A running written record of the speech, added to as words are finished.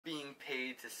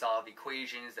solve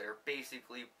equations that are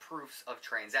basically proofs of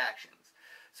transactions.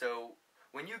 So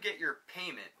when you get your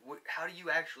payment, how do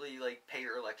you actually like pay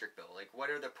your electric bill? Like, what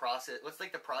are the process? What's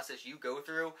like the process you go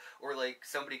through, or like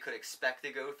somebody could expect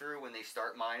to go through when they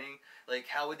start mining? Like,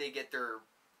 how would they get their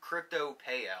crypto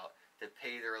payout to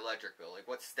pay their electric bill? Like,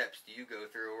 what steps do you go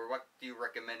through, or what do you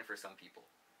recommend for some people?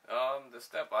 The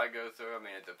step I go through, I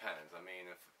mean, it depends. I mean,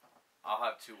 if I'll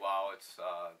have two wallets,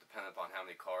 depending upon how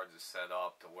many cards is set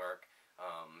up to work.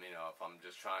 You know, if I'm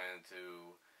just trying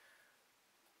to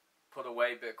put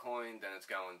away Bitcoin, then it's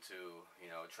going to,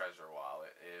 you know, a Trezor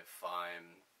wallet. If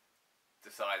I'm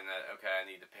deciding that, okay, I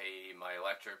need to pay my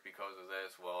electric because of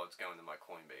this, well, it's going to my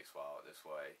Coinbase wallet. This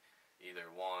way, either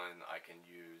one, I can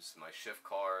use my Shift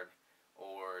card,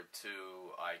 or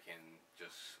two, I can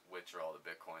just withdraw the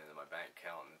Bitcoin into my bank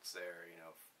account, and it's there, you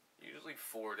know, usually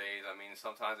 4 days. I mean,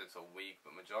 sometimes it's a week,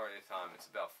 but majority of the time, it's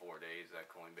about 4 days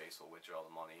that Coinbase will withdraw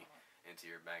the money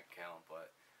into your bank account.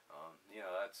 But you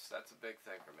know, that's a big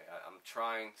thing for me. I'm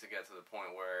trying to get to the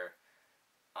point where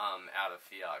I'm out of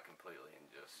fiat completely and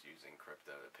just using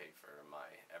crypto to pay for my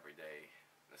everyday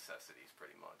necessities,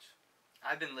 pretty much.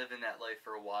 I've been living that life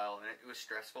for a while, and it was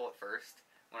stressful at first.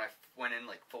 When I went in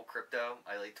like full crypto,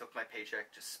 I like took my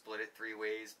paycheck, just split it 3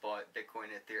 ways, bought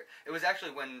Bitcoin and Ethereum. It was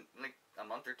actually when, like a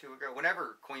month or two ago,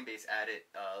 whenever Coinbase added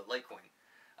Litecoin,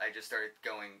 I just started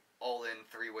going all in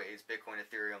 3 ways: Bitcoin,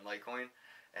 Ethereum, Litecoin.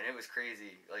 And it was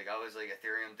crazy. Like, I was like,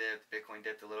 Ethereum dipped, Bitcoin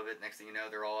dipped a little bit. Next thing you know,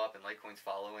 they're all up and Litecoin's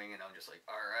following. And I'm just like,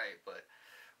 all right. But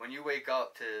when you wake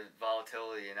up to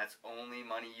volatility and that's only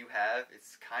money you have,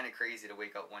 it's kind of crazy to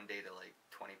wake up one day to like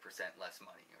 20% less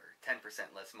money or 10%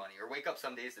 less money. Or wake up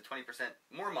some days to 20%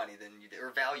 more money than you did.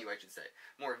 Or value, I should say.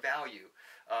 More value.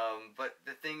 But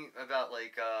the thing about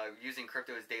like using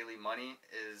crypto as daily money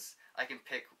is I can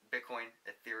pick Bitcoin,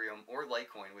 Ethereum, or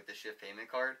Litecoin with the Shift payment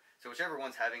card. So whichever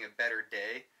one's having a better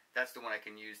day, that's the one I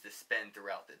can use to spend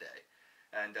throughout the day.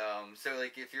 And so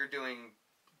like if you're doing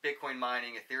Bitcoin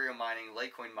mining, Ethereum mining,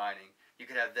 Litecoin mining, you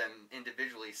could have them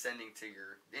individually sending to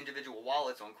your individual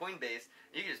wallets on Coinbase.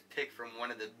 You can just pick from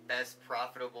one of the best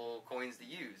profitable coins to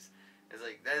use. It's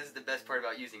like, that is the best part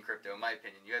about using crypto, in my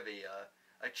opinion. You have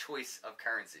a choice of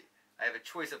currency. I have a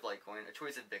choice of Litecoin, a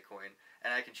choice of Bitcoin,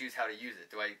 and I can choose how to use it.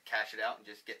 Do I cash it out and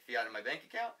just get fiat in my bank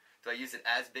account? Do I use it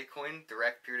as Bitcoin,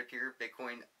 direct peer-to-peer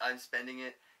Bitcoin? I'm spending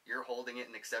it, you're holding it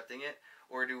and accepting it,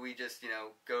 or do we just, you know,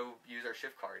 go use our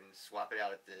Shift card and swap it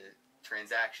out at the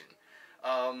transaction?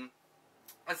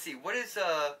 Let's see. What is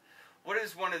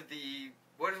one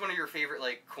of your favorite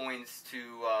like coins to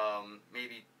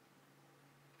maybe?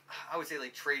 I would say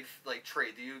like trade.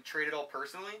 Do you trade it all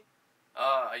personally?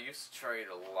 I used to trade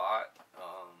a lot.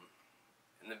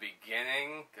 In the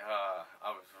beginning,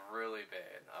 I was really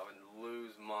bad. I would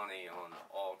lose money on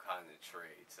all kinds of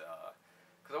trades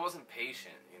because I wasn't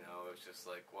patient. You know, it was just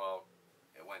like, well,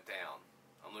 it went down.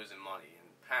 I'm losing money,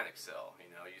 and panic sell. You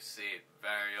know, you see it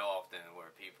very often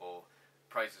where people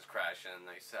prices crash and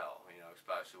they sell. You know,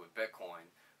 especially with Bitcoin,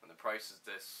 when the price is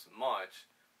this much,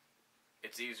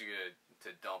 it's easier to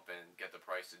dump and get the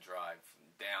price to drive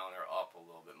down or up a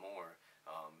little bit more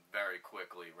very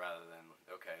quickly, rather than,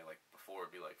 okay, like before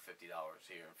it'd be like $50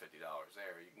 here and $50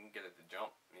 there. You can get it to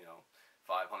jump, you know,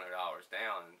 $500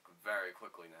 down very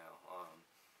quickly now.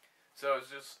 So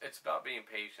it's about being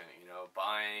patient, you know,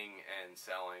 buying and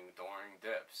selling during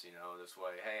dips. You know, this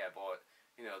way, hey, I bought,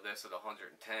 you know, this at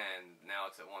 110, now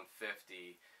it's at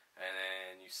 150. And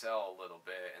then you sell a little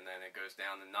bit, and then it goes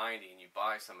down to 90, and you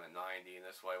buy some at 90, and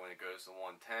this way when it goes to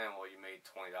 110, well, you made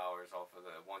 $20 off of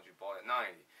the ones you bought at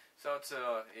 90. So it's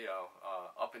a, you know,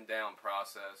 up and down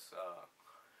process.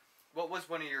 What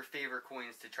was one of your favorite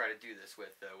coins to try to do this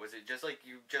with, though? Was it just like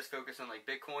you just focused on like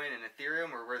Bitcoin and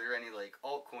Ethereum, or were there any like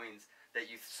altcoins that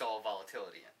you saw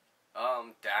volatility in?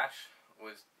 Dash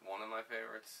was one of my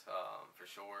favorites, for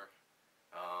sure.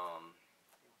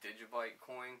 Digibyte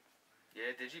coin.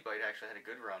 Yeah, Digibyte actually had a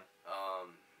good run.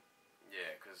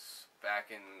 Yeah, because back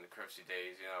in the Crypto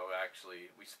days, you know, actually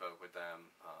we spoke with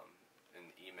them in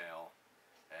email,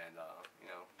 and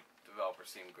you know, developers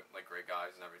seemed like great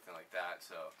guys and everything like that.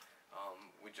 So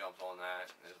we jumped on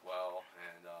that as well,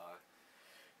 and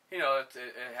you know, it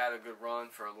had a good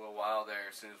run for a little while there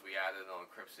as soon as we added it on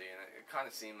Crypto, and it kind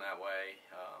of seemed that way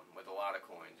with a lot of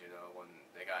coins. You know, when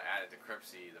they got added to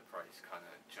Crypto, the price kind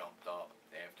of jumped up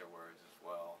afterwards as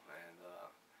well, and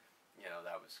you know,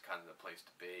 that was kind of the place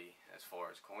to be as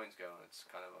far as coins go. And it's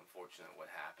kind of unfortunate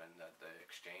what happened at the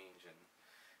exchange, and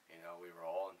you know, we were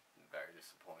all very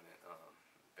disappointed,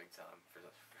 big time for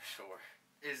sure.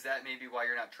 Is that maybe why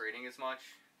you're not trading as much?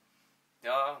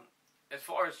 As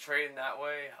far as trading that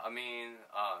way, I mean,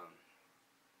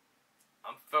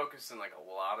 I'm focusing like a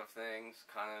lot of things,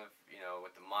 kind of,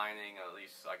 with the mining, at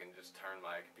least I can just turn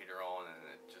my computer on and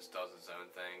it just does its own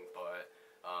thing, but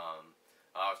I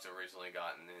also recently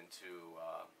gotten into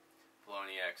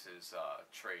Poloniex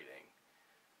trading,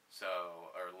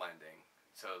 or lending.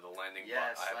 So the lending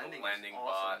bot, I have a lending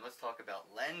awesome. bot. Let's talk about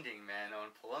lending, man,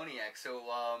 on Poloniex. So,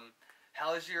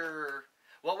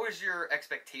 what was your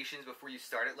expectations before you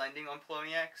started lending on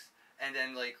Poloniex? And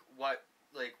then, what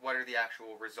are the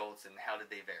actual results and how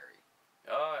did they vary?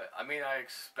 I mean, I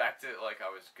expected I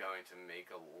was going to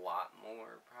make a lot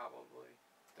more probably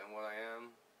than what I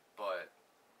am, but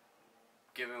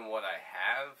given what I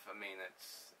have, I mean, I'm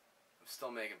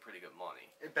still making pretty good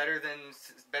money. Better than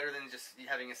just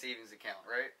having a savings account,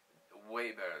 right?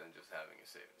 Way better than just having a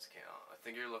savings account. I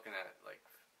think you're looking at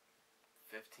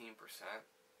 15%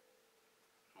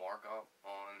 markup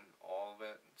on all of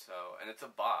it. So, and it's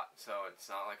a bot, so it's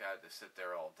not like I had to sit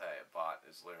there all day. A bot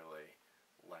is literally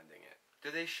lending it. Do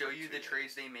they show you the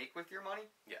trades they make with your money?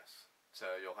 Yes. So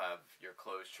you'll have your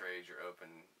closed trades, your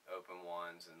open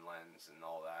ones, and lends, and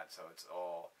all that. So it's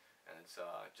all, and it's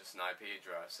just an IP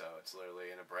address. So it's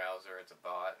literally in a browser. It's a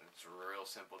bot, and it's real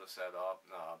simple to set up.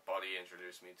 Buddy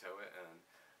introduced me to it, and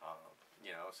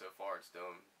so far it's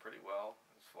doing pretty well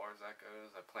as far as that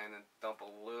goes. I plan to dump a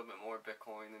little bit more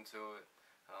Bitcoin into it,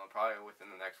 probably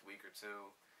within the next week or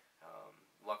two.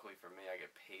 Luckily for me, I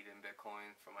get paid in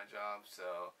Bitcoin for my job,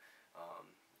 so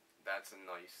that's a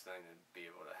nice thing to be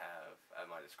able to have at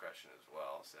my discretion as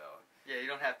well. So yeah, you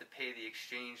don't have to pay the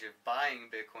exchange of buying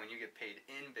Bitcoin. You get paid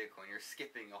in Bitcoin. You're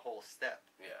skipping a whole step.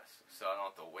 Yes, so I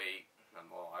don't have to wait. I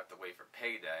have to wait for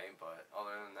payday, but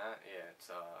other than that, yeah, it's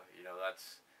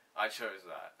I chose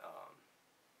that.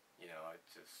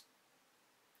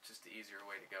 It's just the easier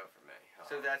way to go for me.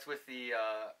 So that's with the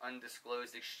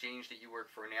undisclosed exchange that you work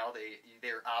for now.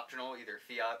 They're optional, either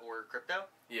fiat or crypto.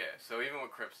 Yeah. So even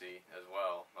with Cryptsy as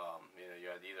well, you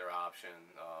had either option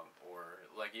or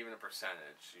even a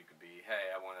percentage. You could be,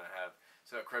 hey, I want to have.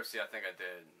 So at Cryptsy, I think I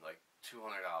did $200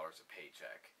 a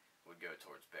paycheck would go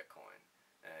towards Bitcoin,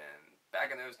 and back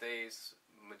in those days,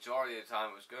 majority of the time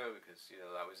it was good because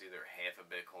that was either half a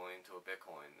Bitcoin to a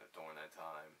Bitcoin during that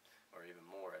time, or even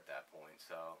more at that point.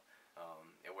 So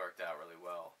it worked out really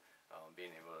well,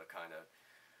 being able to kind of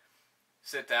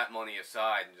set that money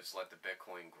aside and just let the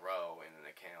Bitcoin grow in an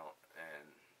account, and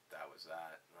that was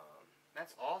that.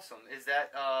 That's awesome. Is that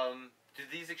do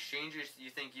these exchanges, you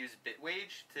think, use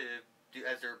Bitwage to do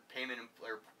as their payment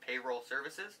or payroll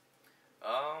services?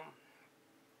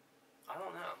 I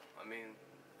don't know. I mean,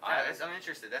 I'm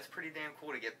interested. That's pretty damn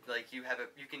cool to get. You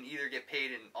can either get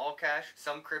paid in all cash,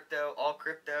 some crypto, all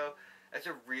crypto. That's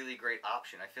a really great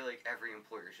option. I feel like every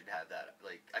employer should have that.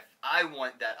 I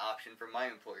want that option for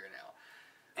my employer now.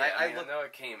 Yeah, I know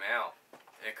it came out.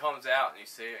 It comes out and you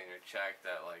see it in your check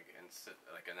that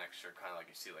an extra kind of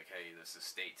you see hey, this is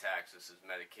state tax, this is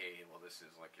Medicaid. Well, this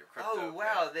is your crypto. Oh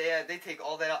wow, they take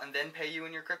all that out and then pay you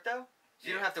in your crypto. So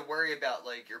you don't have to worry about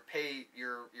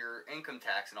your income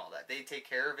tax and all that. They take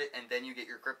care of it, and then you get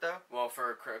your crypto. Well,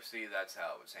 for Cryptsy, that's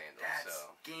how it was handled. That's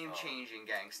game changing,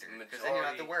 gangster. Because then you don't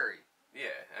have to worry.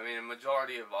 Yeah, I mean, a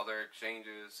majority of other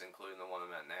exchanges, including the one I'm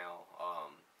at now,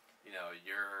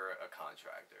 you're a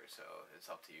contractor, so it's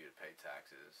up to you to pay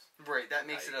taxes. Right, that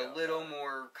makes it a little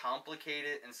more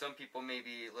complicated, and some people may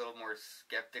be a little more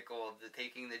skeptical of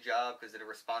taking the job because of the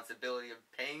responsibility of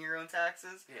paying your own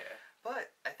taxes. Yeah.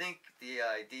 But I think the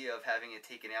idea of having it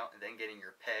taken out and then getting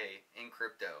your pay in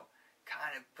crypto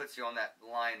kind of puts you on that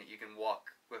line that you can walk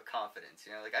with confidence.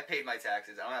 I paid my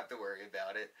taxes, I don't have to worry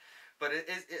about it. But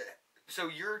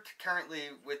so you're currently,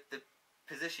 with the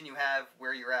position you have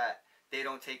where you're at, they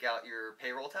don't take out your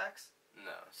payroll tax?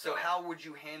 No. So how would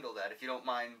you handle that, if you don't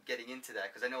mind getting into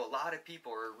that? Because I know a lot of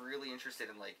people are really interested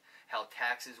in how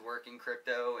taxes work in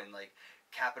crypto and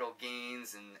capital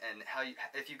gains and how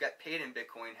if you got paid in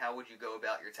Bitcoin, how would you go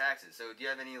about your taxes? So do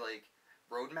you have any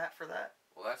roadmap for that?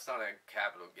 Well, that's not a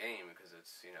capital gain because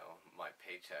it's my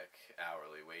paycheck,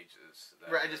 hourly wages.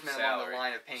 Right, I just meant along the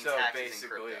line of paying taxes in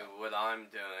crypto. So basically, what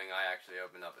I'm doing, I actually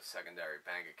opened up a secondary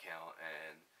bank account,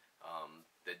 and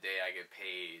the day I get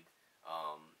paid,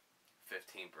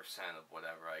 15% of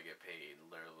whatever I get paid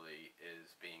literally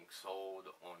is being sold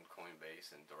on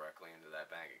Coinbase and directly into that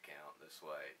bank account. This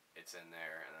way, it's in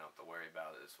there, and I don't have to worry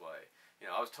about it this way.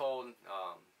 I was told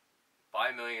by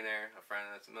a millionaire, a friend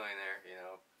that's a millionaire,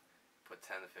 put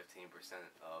 10 to 15%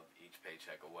 of each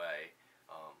paycheck away.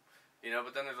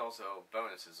 But then there's also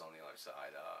bonuses on the other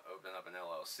side. Open up an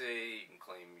LLC, you can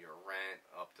claim your rent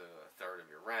up to a third of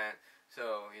your rent.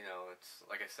 So, it's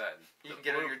like I said. You can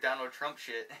get on your Donald Trump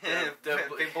shit.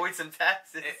 Avoid some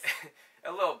taxes. A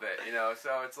little bit,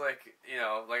 So it's like,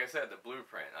 like I said, the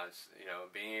blueprint. I was,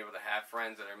 being able to have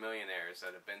friends that are millionaires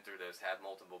that have been through this, have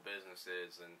multiple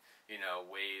businesses, and,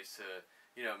 ways to,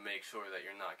 make sure that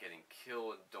you're not getting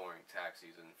killed during tax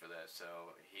season for this.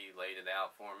 So he laid it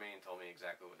out for me and told me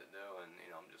exactly what to do, and,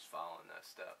 I'm just following that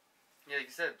step. Yeah,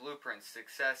 like you said, blueprints,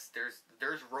 success.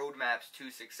 There's roadmaps to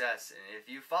success, and if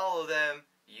you follow them,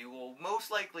 you will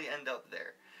most likely end up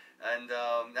there. And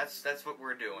that's what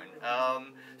we're doing.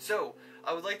 So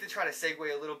I would like to try to segue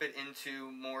a little bit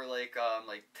into more like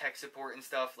tech support and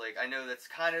stuff. Like I know that's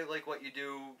kind of like what you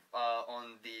do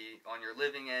on your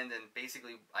living end, and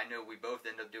basically I know we both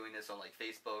end up doing this on like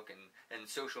Facebook and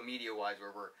social media wise,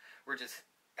 where we're just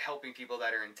helping people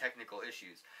that are in technical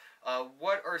issues.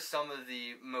 What are some of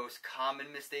the most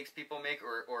common mistakes people make,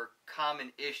 or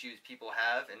common issues people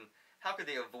have, and how could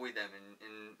they avoid them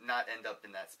and not end up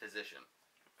in that position?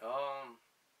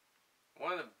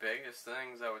 One of the biggest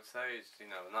things I would say is,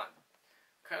 not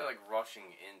kind of like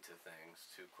rushing into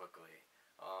things too quickly.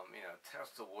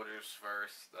 Test the waters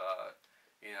first,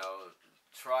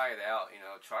 try it out,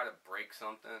 try to break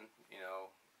something,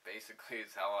 basically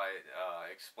is how I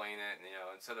explain it,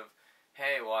 instead of,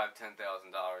 hey, well, I have $10,000,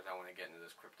 I want to get into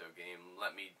this crypto game,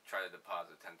 let me try to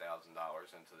deposit $10,000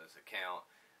 into this account,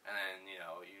 and then,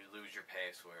 you lose your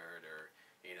password, or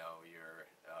your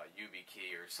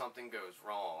YubiKey, or something goes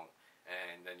wrong,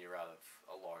 and then you're out of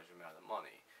a large amount of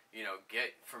money.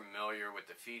 Get familiar with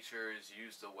the features,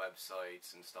 use the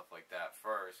websites and stuff like that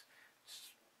first.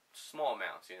 Small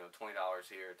amounts, $20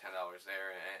 here, $10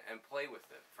 there, and play with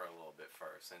it for a little bit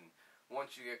first. And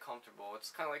once you get comfortable, it's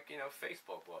kind of like,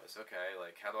 Facebook was. Okay,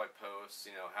 like, how do I post?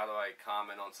 How do I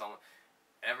comment on someone?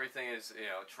 Everything is,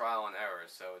 trial and error,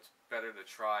 so it's better to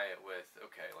try it with,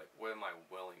 okay, like, what am I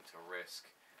willing to risk?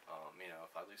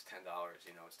 If I lose $10,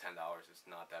 it's $10, it's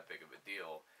not that big of a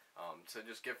deal. So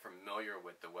just get familiar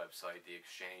with the website, the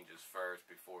exchanges first,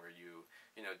 before you,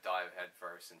 dive head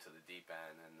first into the deep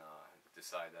end and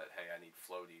decide that, hey, I need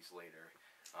floaties later.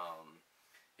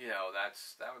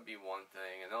 That would be one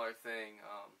thing. Another thing,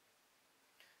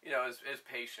 is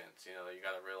patience. You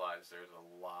got to realize there's a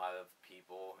lot of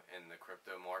people in the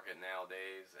crypto market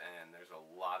nowadays, and there's a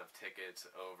lot of tickets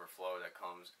overflow that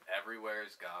comes.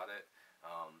 Everywhere's got it.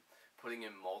 Putting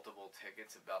in multiple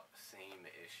tickets about the same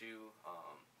issue,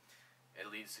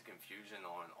 it leads to confusion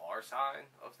on our side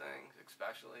of things,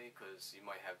 especially because you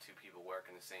might have two people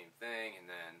working the same thing, and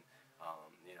then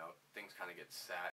things kind of get